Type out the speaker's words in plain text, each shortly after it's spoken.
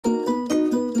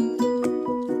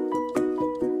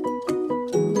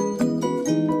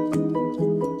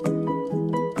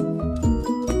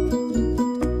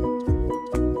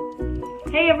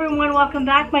welcome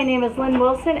back. My name is Lynn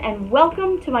Wilson and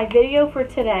welcome to my video for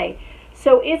today.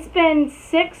 So it's been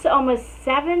 6, almost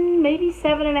 7, maybe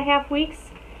 7.5 weeks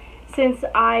since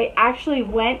I actually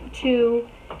went to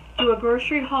do a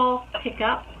grocery haul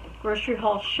pickup, grocery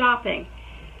haul shopping.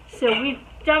 So we've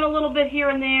done a little bit here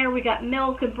and there. We got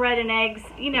milk and bread and eggs,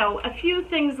 you know, a few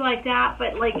things like that.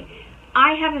 But like,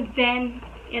 I haven't been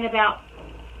in about,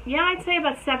 I'd say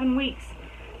about 7 weeks.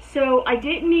 So I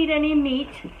didn't need any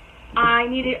meat. I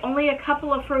needed only a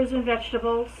couple of frozen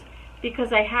vegetables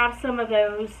because I have some of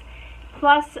those.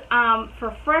 Plus,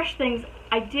 for fresh things,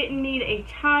 I didn't need a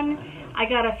ton. I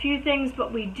got a few things,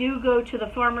 but we do go to the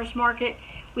farmer's market.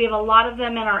 We have a lot of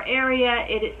them in our area.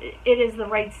 It is the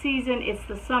right season. It's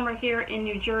the summer here in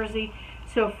New Jersey,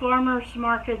 so farmers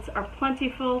markets are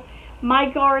plentiful. My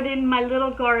garden, my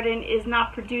little garden, is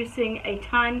not producing a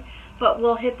ton, but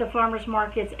we'll hit the farmers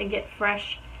markets and get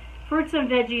fresh fruits and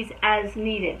veggies as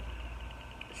needed.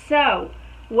 So,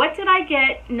 what did I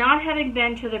get not having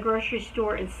been to the grocery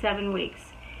store in 7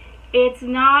 weeks? It's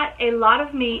not a lot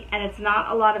of meat and it's not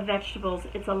a lot of vegetables.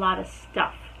 It's a lot of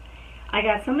stuff. I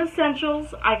got some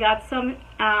essentials. I got some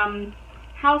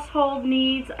household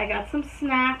needs. I got some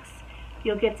snacks.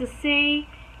 You'll get to see.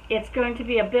 It's going to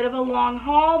be a bit of a long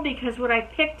haul because what I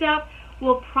picked up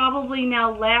will probably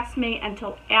now last me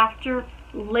until after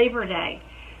Labor Day.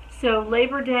 So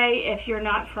Labor Day, if you're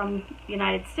not from the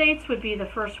United States, would be the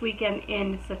first weekend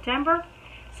in September.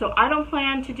 So I don't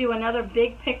plan to do another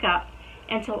big pickup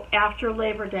until after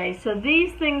Labor Day. So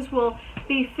these things will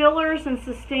be fillers and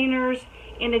sustainers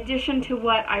in addition to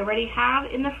what I already have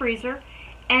in the freezer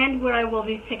and what I will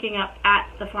be picking up at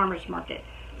the farmer's market.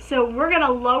 So we're going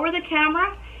to lower the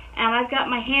camera, and I've got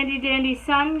my handy dandy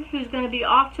son who's going to be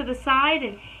off to the side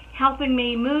and helping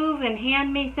me move and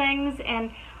hand me things, and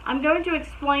I'm going to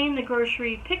explain the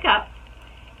grocery pickup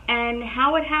and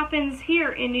how it happens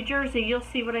here in New Jersey. You'll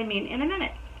see what I mean in a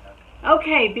minute.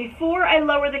 Okay, before I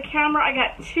lower the camera, I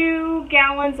got 2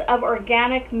 gallons of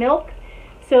organic milk.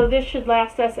 So this should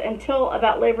last us until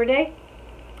about Labor Day.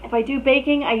 If I do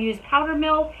baking, I use powdered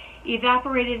milk,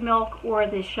 evaporated milk, or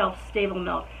the shelf-stable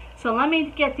milk. So let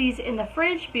me get these in the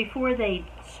fridge before they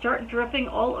start dripping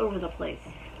all over the place.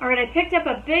 All right, I picked up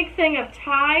a big thing of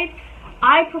Tide.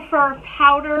 I prefer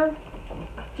powder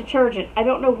detergent. I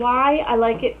don't know why. I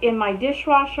like it in my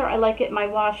dishwasher. I like it in my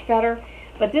wash better.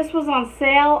 But this was on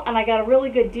sale, and I got a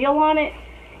really good deal on it.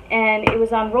 And it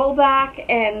was on rollback,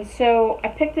 and so I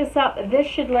picked this up. This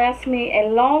should last me a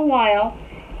long while.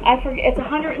 I forget, it's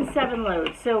 107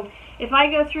 loads. So if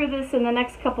I go through this in the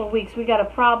next couple of weeks, we got a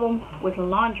problem with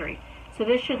laundry. So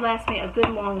this should last me a good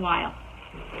long while.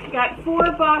 Got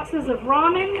 4 boxes of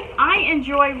ramen. I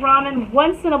enjoy ramen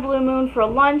once in a blue moon for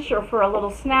lunch or for a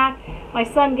little snack. My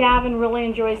son Gavin really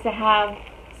enjoys to have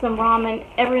some ramen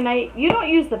every night. You don't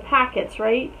use the packets,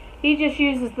 right? He just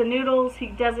uses the noodles. He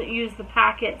doesn't use the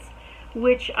packets,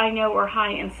 which I know are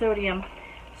high in sodium.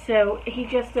 So he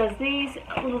just does these.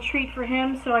 A little treat for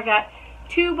him. So I got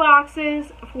 2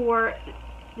 boxes for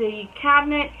the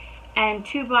cabinet and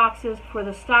 2 boxes for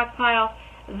the stockpile.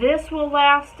 This will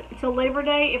last till Labor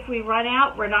Day. If we run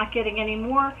out, we're not getting any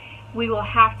more. We will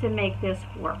have to make this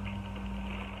work.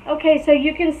 Okay, so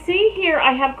you can see here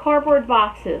I have cardboard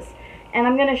boxes. And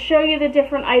I'm going to show you the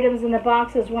different items in the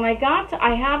boxes. When I got to,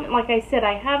 I haven't, like I said,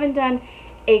 I haven't done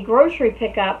a grocery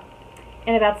pickup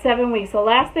in about 7 weeks. The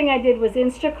last thing I did was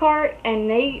Instacart, and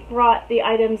they brought the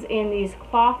items in these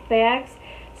cloth bags.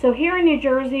 So here in New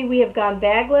Jersey, we have gone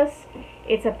bagless.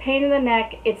 It's a pain in the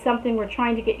neck. It's something we're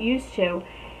trying to get used to.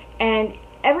 And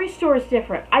every store is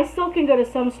different. I still can go to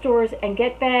some stores and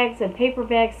get bags, and paper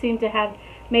bags seem to have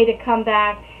made a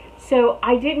comeback. So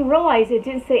I didn't realize it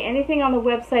didn't say anything on the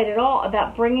website at all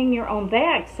about bringing your own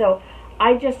bag. So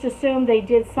I just assumed they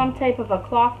did some type of a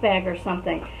cloth bag or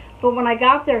something. But when I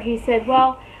got there, he said,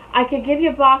 well, I could give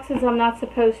you boxes I'm not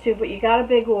supposed to, but you got a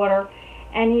big order.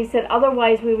 And he said,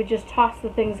 otherwise we would just toss the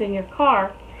things in your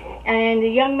car. And the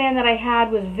young man that I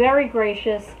had was very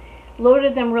gracious,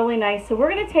 loaded them really nice. So we're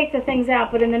going to take the things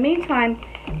out. But in the meantime,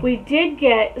 we did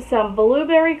get some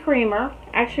blueberry creamer.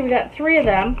 Actually, we got 3 of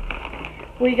them.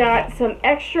 We got some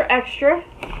extra.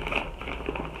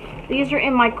 These are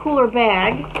in my cooler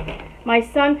bag. My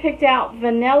son picked out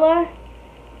vanilla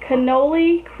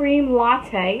cannoli cream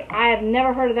latte. I have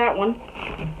never heard of that one.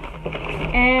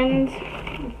 And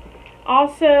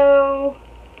also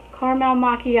caramel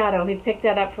macchiato. He picked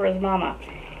that up for his mama.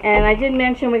 And I did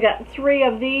mention we got 3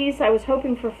 of these. I was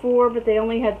hoping for 4, but they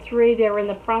only had 3. They were in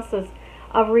the process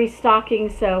of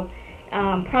restocking, so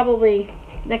probably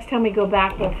next time we go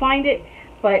back we'll find it.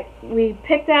 But we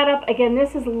picked that up. Again,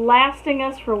 this is lasting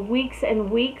us for weeks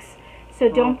and weeks. So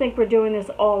don't think we're doing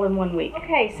this all in 1 week.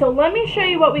 Okay, so let me show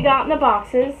you what we got in the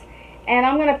boxes. And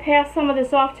I'm going to pass some of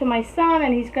this off to my son,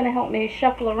 and he's going to help me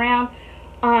shuffle around.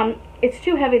 It's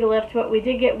too heavy to lift, but we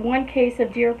did get 1 case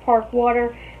of Deer Park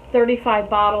water, 35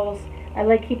 bottles. I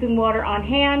like keeping water on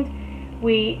hand.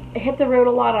 We hit the road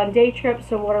a lot on day trips,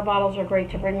 so water bottles are great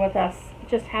to bring with us.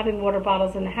 Just having water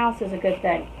bottles in the house is a good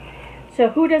thing. So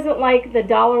who doesn't like the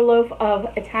 $1 loaf of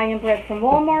Italian bread from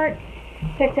Walmart?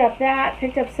 Picked up that.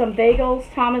 Picked up some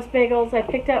bagels, Thomas bagels.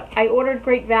 I ordered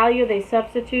Great Value. They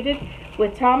substituted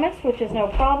with Thomas, which is no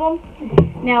problem.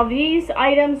 Now these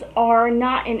items are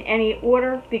not in any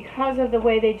order because of the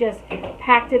way they just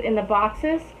packed it in the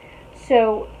boxes.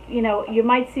 So, you know, you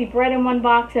might see bread in one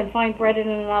box and find bread in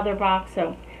another box.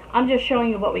 So I'm just showing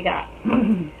you what we got.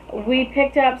 We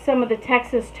picked up some of the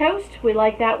Texas toast. We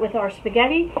like that with our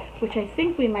spaghetti, which I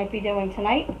think we might be doing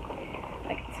tonight.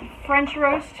 Like some French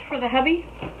roast for the hubby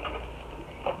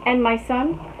and my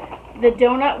son. The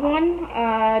donut one,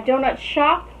 Donut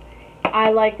Shop.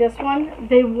 I like this one.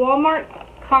 The Walmart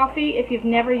coffee, if you've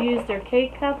never used their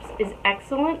K-Cups, is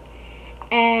excellent.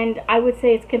 And I would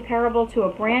say it's comparable to a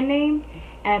brand name,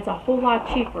 and it's a whole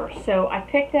lot cheaper. So I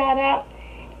picked that up,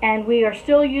 and we are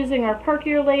still using our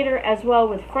percolator as well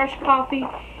with fresh coffee.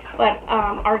 But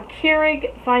our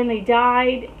Keurig finally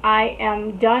died. I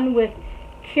am done with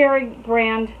Keurig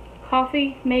brand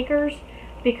coffee makers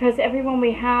because everyone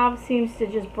we have seems to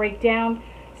just break down.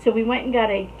 So we went and got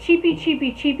a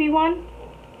cheapy one,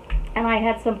 and I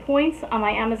had some points on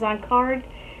my Amazon card.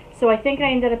 So I think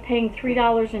I ended up paying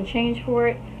 $3 and change for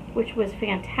it, which was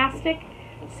fantastic.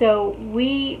 So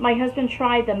my husband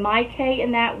tried the My K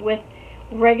in that with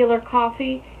regular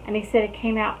coffee, and he said it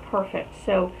came out perfect.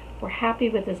 So we're happy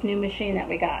with this new machine that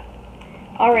we got.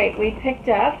 All right, we picked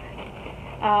up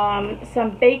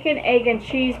some bacon, egg, and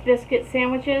cheese biscuit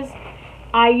sandwiches.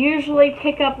 I usually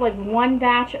pick up like 1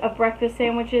 batch of breakfast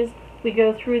sandwiches. We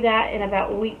go through that in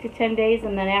about a week to 10 days,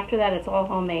 and then after that it's all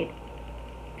homemade.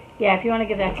 Yeah, if you want to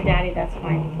give that to Daddy, that's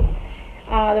fine.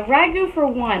 The ragu for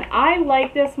 1. I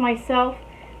like this myself.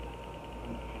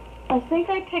 I think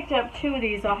I picked up 2 of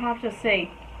these, I'll have to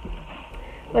see.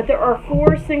 But there are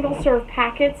 4 single-serve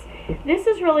packets. This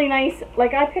is really nice.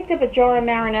 Like, I picked up a jar of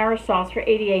marinara sauce for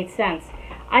 88 cents.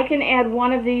 I can add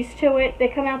 1 of these to it. They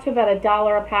come out to about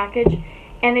 $1 a package.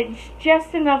 And it's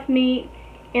just enough meat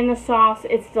in the sauce.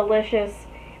 It's delicious.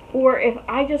 Or if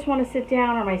I just want to sit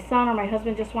down, or my son or my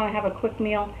husband just want to have a quick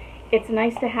meal, it's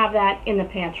nice to have that in the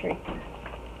pantry.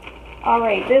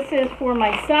 Alright, this is for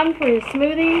my son for his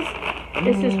smoothies.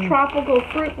 This is tropical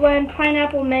fruit blend,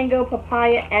 pineapple, mango,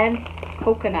 papaya, and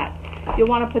coconut. You'll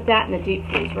want to put that in the deep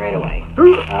freeze right away.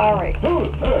 Alright.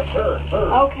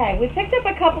 Okay, we picked up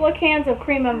a couple of cans of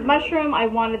cream of mushroom. I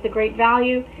wanted the Great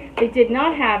Value. They did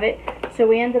not have it, so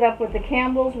we ended up with the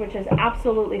Campbell's, which is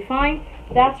absolutely fine.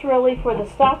 That's really for the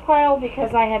stockpile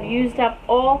because I have used up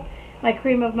all my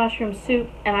cream of mushroom soup,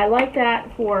 and I like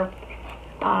that for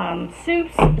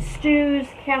soups, stews,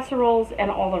 casseroles, and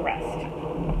all the rest.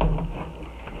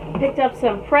 Picked up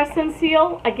some press and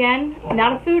seal. Again,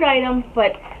 not a food item,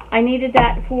 but I needed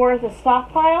that for the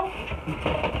stockpile.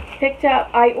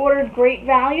 I ordered Great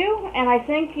Value, and I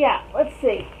think, yeah, let's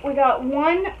see. We got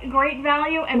 1 Great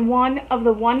Value and 1 of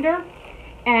the Wonder,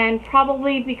 and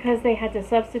probably because they had to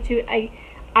substitute,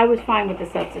 I was fine with the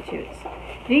substitutes.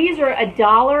 These are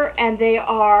 $1, and they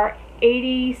are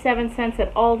 87 cents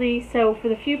at Aldi, so for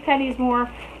the few pennies more,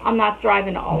 I'm not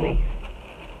driving to Aldi.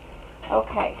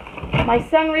 Okay, my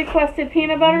son requested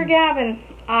peanut butter, Gavin.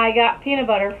 I got peanut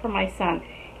butter for my son.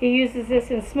 He uses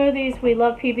this in smoothies. We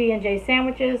love PB&J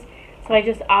sandwiches, so I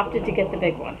just opted to get the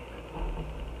big one.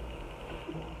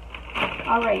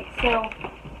 Alright, so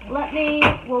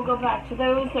we'll go back to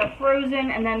those. They're frozen,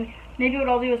 and then maybe what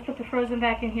I'll do is put the frozen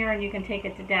back in here, and you can take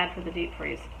it to Dad for the deep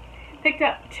freeze. Picked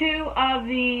up 2 of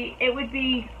the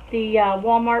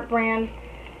Walmart brand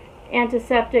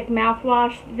antiseptic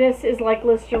mouthwash. This is like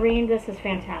Listerine. This is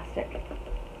fantastic.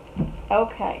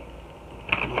 Okay.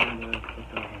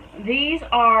 These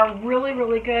are really,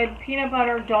 really good. Peanut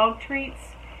butter dog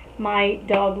treats. My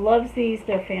dog loves these.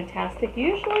 They're fantastic.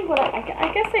 Usually,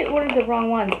 I guess I ordered the wrong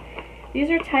ones.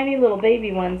 These are tiny little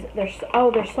baby ones. They're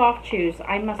soft chews.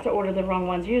 I must have ordered the wrong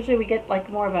ones. Usually we get like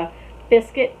more of a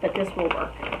biscuit, but this will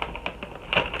work.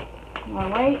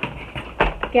 Alright.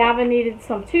 Gavin needed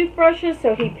some toothbrushes,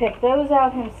 so he picked those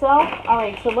out himself.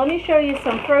 Alright, so let me show you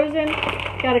some frozen.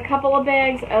 Got a couple of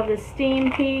bags of the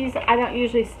steamed peas. I don't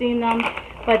usually steam them,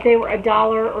 but they were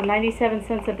 $1 or 97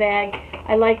 cents a bag.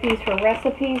 I like these for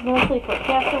recipes, mostly for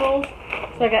casseroles.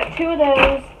 So I got 2 of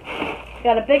those.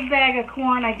 Got a big bag of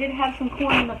corn. I did have some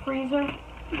corn in the freezer.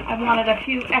 I wanted a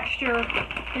few extra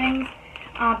things.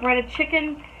 breaded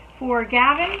chicken for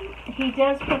Gavin. He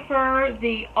does prefer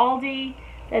the Aldi,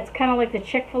 that's kind of like the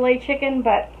Chick-fil-A chicken,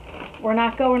 but we're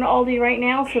not going to Aldi right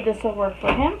now, so this will work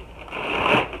for him.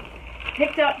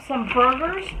 Picked up some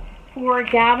burgers for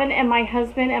Gavin and my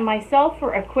husband and myself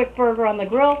for a quick burger on the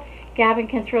grill. Gavin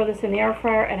can throw this in the air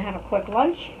fryer and have a quick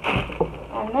lunch.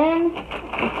 And then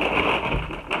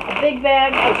a big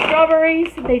bag of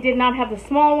strawberries. They did not have the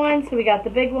small one, so we got the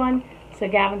big one, so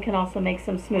Gavin can also make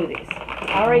some smoothies.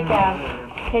 All right,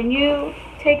 Gavin, can you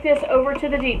take this over to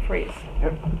the deep freeze?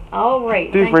 Yep. All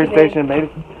right. Deep freeze station, baby.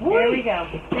 There we go.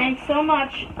 Thanks so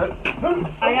much.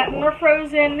 I got more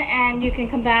frozen, and you can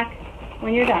come back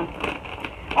when you're done.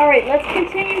 All right, let's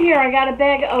continue here. I got a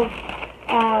bag of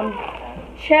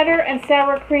cheddar and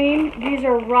sour cream. These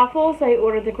are Ruffles. I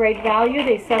ordered the Great Value.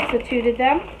 They substituted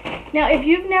them. Now, if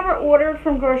you've never ordered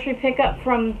from grocery pickup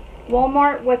from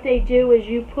Walmart, what they do is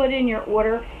you put in your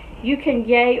order. You can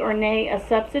yay or nay a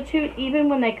substitute. Even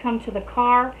when they come to the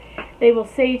car, they will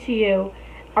say to you,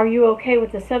 are you okay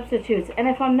with the substitutes? And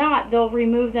if I'm not, they'll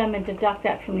remove them and deduct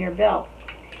that from your bill.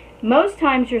 Most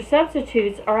times your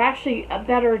substitutes are actually a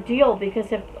better deal,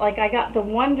 because if, like, I got the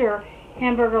Wonder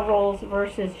hamburger rolls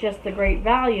versus just the Great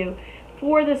Value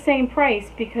for the same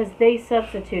price because they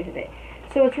substituted it.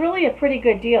 So it's really a pretty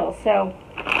good deal. So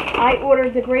I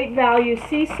ordered the Great Value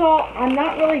sea salt. I'm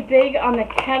not really big on the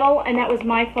kettle, and that was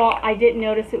my fault. I didn't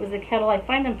notice it was a kettle. I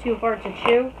find them too hard to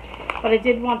chew, but I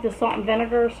did want the salt and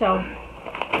vinegar, so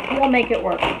we'll make it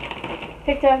work.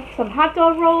 Picked up some hot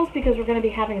dog rolls because we're going to be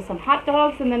having some hot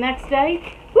dogs in the next day.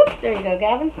 Whoop, there you go,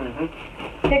 Gavin.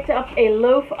 Picked up a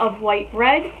loaf of white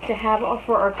bread to have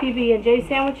for our PB&J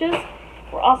sandwiches.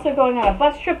 We're also going on a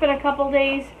bus trip in a couple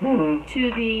days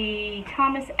to the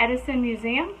Thomas Edison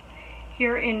Museum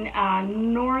here in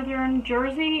northern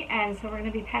Jersey, and so we're going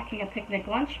to be packing a picnic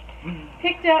lunch.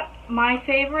 Picked up my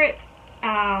favorite,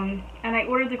 and I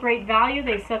ordered the Great Value.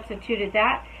 They substituted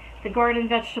that. The garden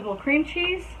vegetable cream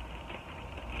cheese.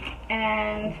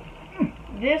 And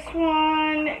this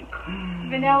one,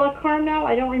 vanilla caramel.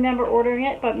 I don't remember ordering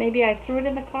it, but maybe I threw it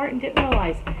in the cart and didn't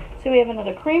realize. So we have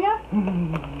another creamer.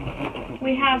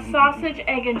 We have sausage,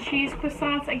 egg, and cheese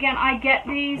croissants. Again, I get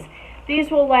these.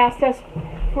 These will last us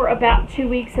for about 2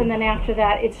 weeks, and then after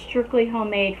that, it's strictly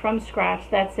homemade from scratch.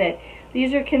 That's it.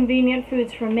 These are convenient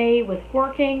foods for me with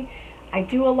working. I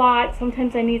do a lot.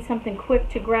 Sometimes I need something quick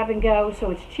to grab and go,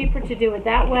 so it's cheaper to do it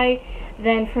that way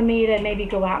than for me to maybe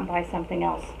go out and buy something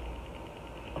else.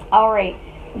 All right,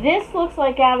 this looks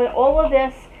like out of all of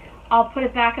this, I'll put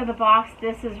it back in the box.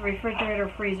 This is refrigerator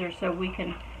freezer, so we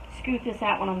can scoot this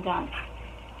out when I'm done.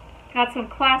 Got some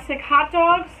classic hot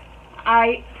dogs.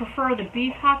 I prefer the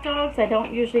beef hot dogs. I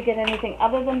don't usually get anything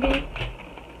other than beef.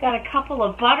 Got a couple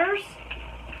of butters,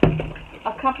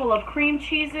 a couple of cream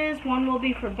cheeses. One will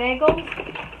be for bagels,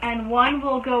 and one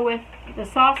will go with the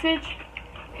sausage.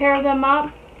 Pair them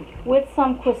up with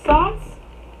some croissants,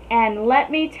 and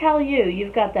let me tell you,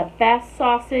 you've got the best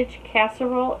sausage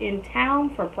casserole in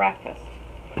town for breakfast.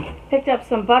 Picked up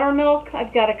some buttermilk.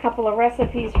 I've got a couple of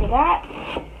recipes for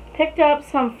that. Picked up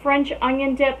some French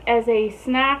onion dip as a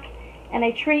snack and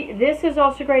a treat. This is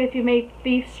also great if you make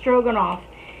beef stroganoff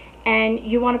and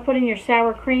you want to put in your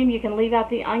sour cream. You can leave out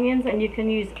the onions and you can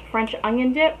use French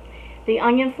onion dip. The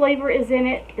onion flavor is in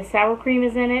it. The sour cream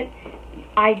is in it.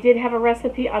 I did have a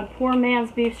recipe on poor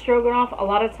man's beef stroganoff. A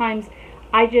lot of times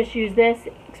I just use this,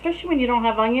 especially when you don't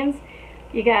have onions.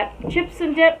 You got chips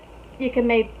and dip. You can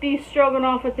make beef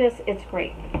stroganoff with this. It's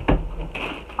great.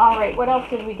 All right, what else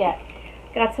did we get?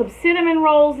 Got some cinnamon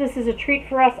rolls. This is a treat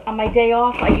for us on my day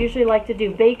off. I usually like to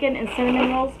do bacon and cinnamon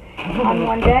rolls on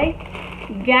one day.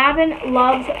 Gavin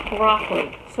loves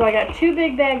broccoli, so I got 2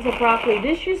 big bags of broccoli.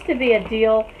 This used to be a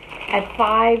deal at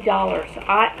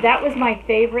 $5. That was my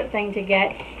favorite thing to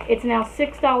get. It's now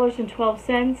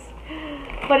 $6.12,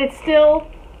 but it's still,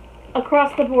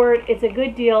 across the board, it's a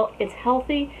good deal. It's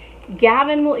healthy.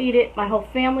 Gavin will eat it. My whole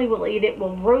family will eat it.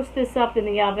 We'll roast this up in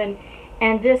the oven,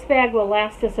 and this bag will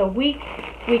last us a week.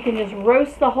 We can just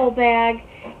roast the whole bag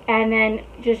and then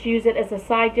just use it as a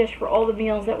side dish for all the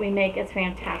meals that we make. It's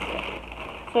fantastic.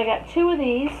 So I got 2 of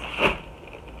these.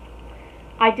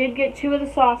 I did get 2 of the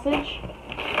sausage.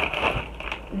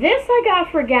 This I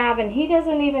got for Gavin. He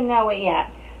doesn't even know it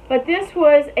yet. But this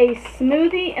was a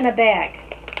smoothie in a bag.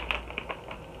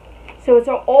 So it's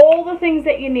all the things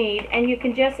that you need, and you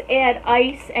can just add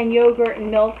ice and yogurt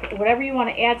and milk, whatever you want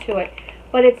to add to it.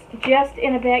 But it's just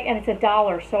in a bag, and it's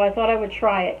 $1, so I thought I would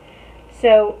try it.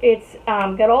 So it's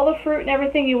got all the fruit and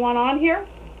everything you want on here,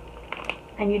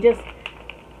 and you just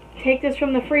take this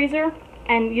from the freezer,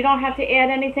 and you don't have to add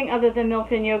anything other than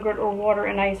milk and yogurt or water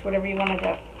and ice, whatever you want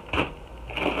to do.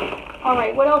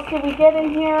 Alright, what else did we get in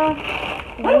here?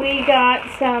 We got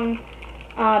some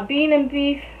bean and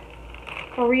beef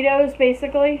burritos,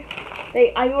 basically.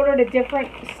 I ordered a different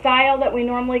style that we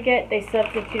normally get. They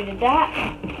substituted that.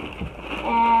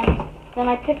 And then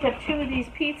I picked up 2 of these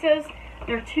pizzas.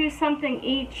 They're $2 something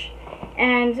each.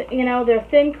 And, you know, they're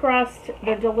thin crust.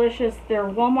 They're delicious. They're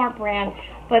Walmart brand.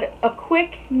 But a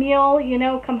quick meal, you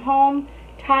know, come home,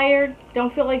 tired,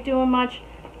 don't feel like doing much,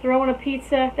 throw in a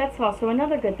pizza. That's also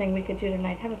another good thing we could do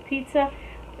tonight. Have a pizza,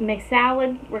 make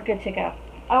salad, we're good to go.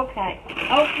 Okay.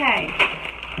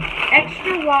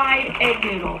 Extra wide egg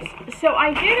noodles. So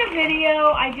I did a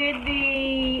video, I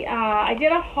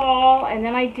did a haul, and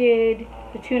then I did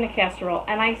the tuna casserole.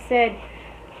 And I said,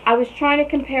 I was trying to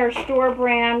compare store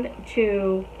brand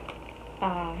to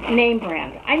name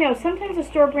brand. I know sometimes a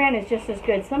store brand is just as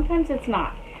good, sometimes it's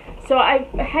not. So I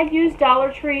had used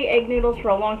Dollar Tree egg noodles for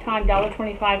a long time,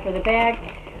 $1.25 for the bag.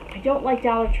 I don't like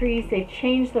Dollar Trees. They've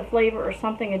changed the flavor or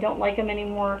something. I don't like them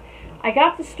anymore. I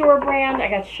got the store brand. I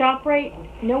got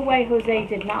ShopRite. No way Jose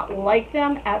did not like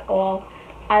them at all.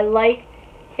 I like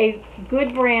a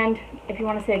good brand, if you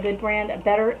want to say a good brand,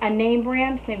 a name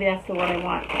brand, maybe that's the word I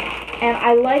want. And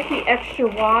I like the extra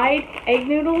wide egg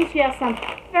noodles. Yes, I'm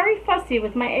very fussy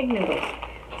with my egg noodles.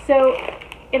 So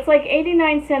it's like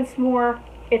 89 cents more.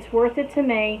 It's worth it to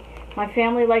me. My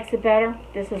family likes it better.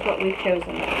 This is what we've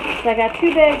chosen. So I got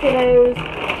 2 bags of those.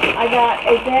 I got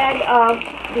a bag of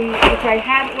which I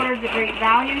had ordered, the Great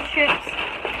Value chips.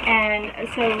 And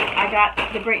so I got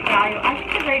the Great Value. I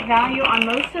think the Great Value on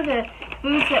most of the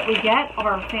foods that we get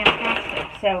are fantastic.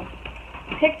 So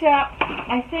picked up,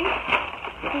 I think,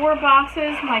 4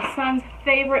 boxes, my son's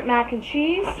favorite mac and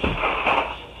cheese.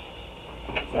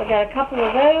 So I got a couple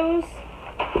of those.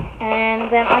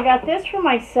 And then I got this for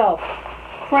myself,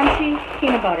 crunchy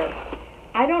peanut butter.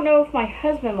 I don't know if my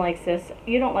husband likes this.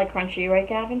 You don't like crunchy, right,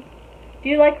 Gavin? Do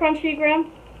you like crunchy,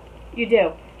 Graham? You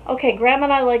do. Okay, Graham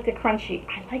and I like the crunchy.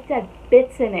 I like that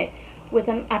bits in it. With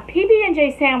a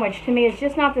PB&J sandwich, to me, is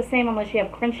just not the same unless you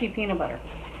have crunchy peanut butter.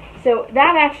 So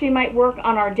that actually might work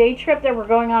on our day trip that we're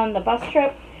going on the bus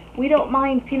trip. We don't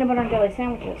mind peanut butter and jelly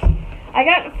sandwiches. I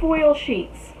got foil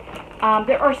sheets.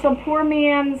 There are some poor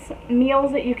man's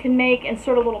meals that you can make in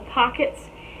sort of little pockets,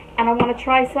 and I want to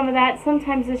try some of that.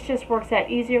 Sometimes this just works out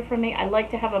easier for me. I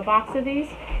like to have a box of these.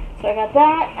 So I got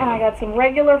that, and I got some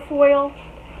regular foil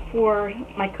for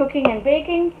my cooking and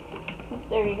baking.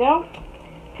 There you go.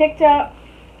 Picked up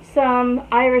some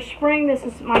Irish Spring. This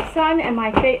is my son and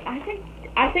my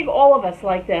I think all of us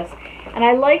like this. And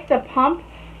I like the pump,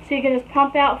 so you can just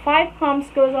pump out 5 pumps,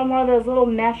 goes on one of those little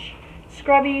mesh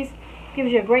scrubbies,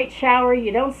 gives you a great shower,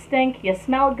 you don't stink, you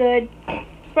smell good,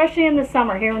 especially in the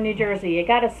summer here in New Jersey. You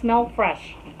gotta smell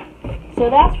fresh. So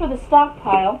that's for the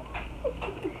Stockpile.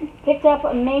 Picked up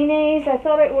a mayonnaise. I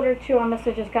thought I ordered 2, I must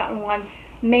have just gotten 1.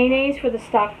 Mayonnaise for the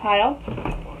Stockpile.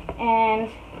 And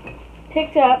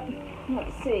picked up,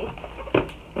 let's see,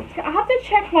 I'll have to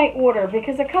check my order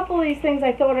because a couple of these things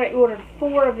I thought I ordered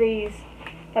 4 of these,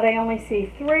 but I only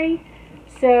see 3.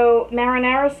 So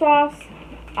marinara sauce,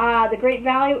 the Great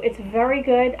Value, it's very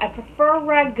good. I prefer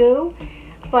ragu,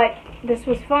 but this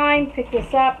was fine. Picked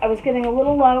this up. I was getting a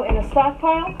little low in the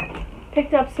Stockpile.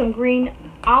 Picked up some green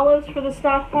olives for the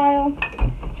Stockpile.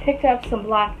 Picked up some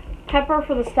black pepper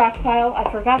for the Stockpile. I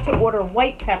forgot to order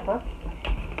white pepper.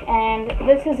 And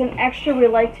this is an extra. We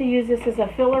like to use this as a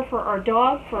filler for our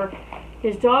dog, for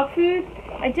his dog food.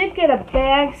 I did get a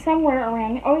bag somewhere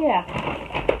around. Oh yeah,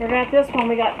 forgot this one.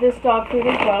 We got this dog food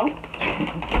as well.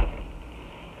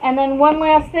 And then one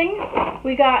last thing,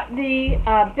 we got the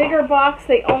bigger box.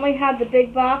 They only had the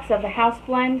big box of the house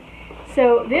blend.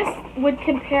 So this would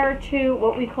compare to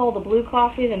what we call the blue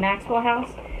coffee, the Maxwell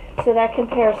House. So that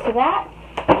compares to that.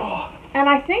 And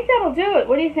I think that'll do it.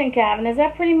 What do you think, Gavin? Is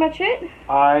that pretty much it?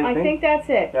 I think that's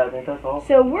it. Yeah, I think that's all.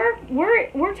 So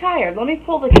we're tired. Let me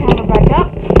pull the camera back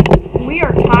up. We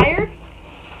are tired.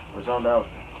 We're zoned out.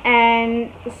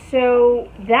 And so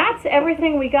that's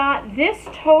everything we got. This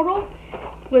total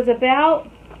was about,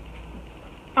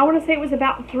 I want to say it was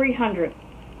about 300,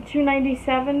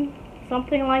 297,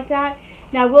 something like that.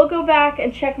 Now we'll go back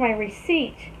and check my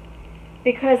receipt,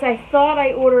 because I thought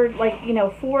I ordered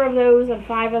 4 of those and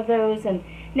 5 of those, and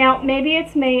now maybe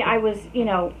it's me. I was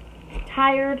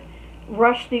tired,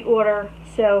 rushed the order,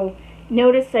 so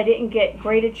noticed I didn't get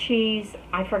grated cheese.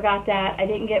 I forgot that. I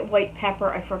didn't get white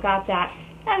pepper. I forgot that.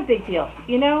 Not a big deal,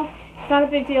 It's not a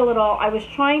big deal at all. I was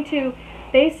trying to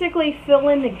basically fill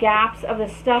in the gaps of the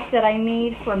stuff that I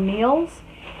need for meals.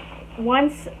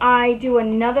 Once I do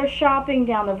another shopping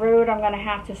down the road, I'm going to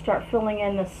have to start filling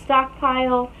in the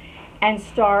Stockpile and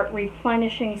start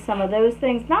replenishing some of those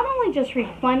things. Not only just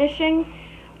replenishing,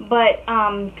 but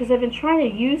because I've been trying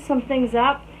to use some things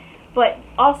up, but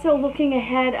also looking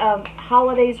ahead of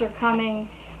holidays are coming,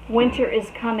 winter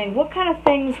is coming. What kind of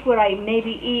things would I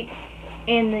maybe eat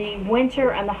in the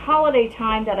winter and the holiday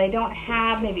time that I don't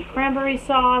have? Maybe cranberry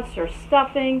sauce or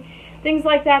stuffing, things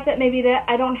like that maybe that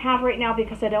I don't have right now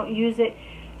because I don't use it.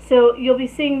 So you'll be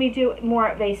seeing me do more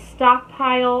of a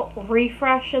stockpile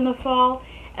refresh in the fall,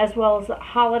 as well as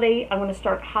holiday. I'm going to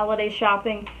start holiday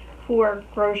shopping for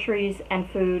groceries and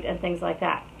food and things like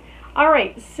that. All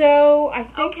right, so I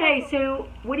think... Okay, so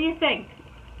what do you think?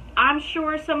 I'm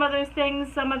sure some of those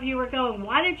things, some of you are going,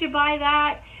 why did you buy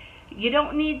that? You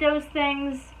don't need those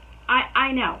things.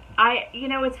 I know. You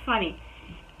know, it's funny.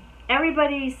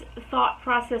 Everybody's thought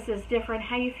process is different.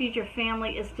 How you feed your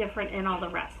family is different and all the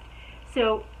rest.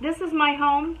 So this is my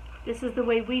home. This is the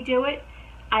way we do it.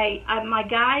 My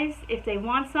guys, if they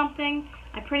want something,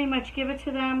 I pretty much give it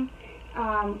to them.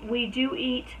 We do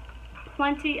eat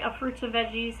plenty of fruits and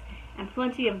veggies and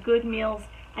plenty of good meals.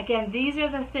 Again, these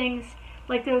are the things,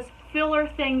 like those filler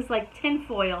things like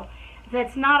tinfoil,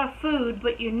 that's not a food,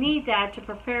 but you need that to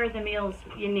prepare the meals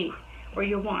you need or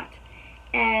you want.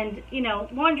 And, you know,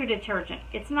 laundry detergent.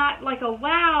 It's not like a,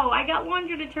 wow, I got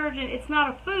laundry detergent. It's not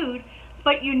a food,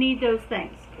 but you need those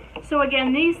things. So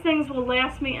again, these things will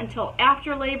last me until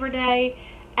after Labor Day.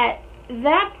 At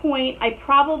that point, I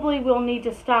probably will need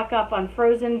to stock up on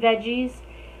frozen veggies,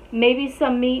 maybe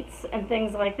some meats and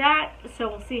things like that. So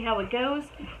we'll see how it goes.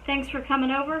 Thanks for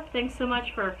coming over. Thanks so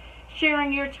much for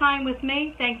sharing your time with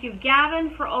me. Thank you, Gavin,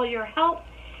 for all your help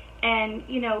and,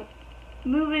 you know,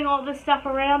 moving all this stuff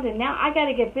around. And now I got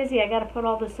to get busy. I got to put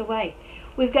all this away.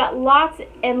 We've got lots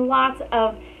and lots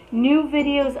of new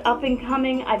videos up and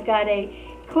coming. I've got a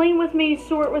Clean With Me,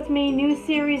 Sort With Me new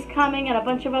series coming and a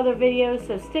bunch of other videos,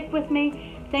 so stick with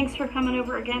me. Thanks for coming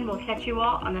over again. We'll catch you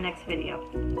all on the next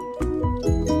video.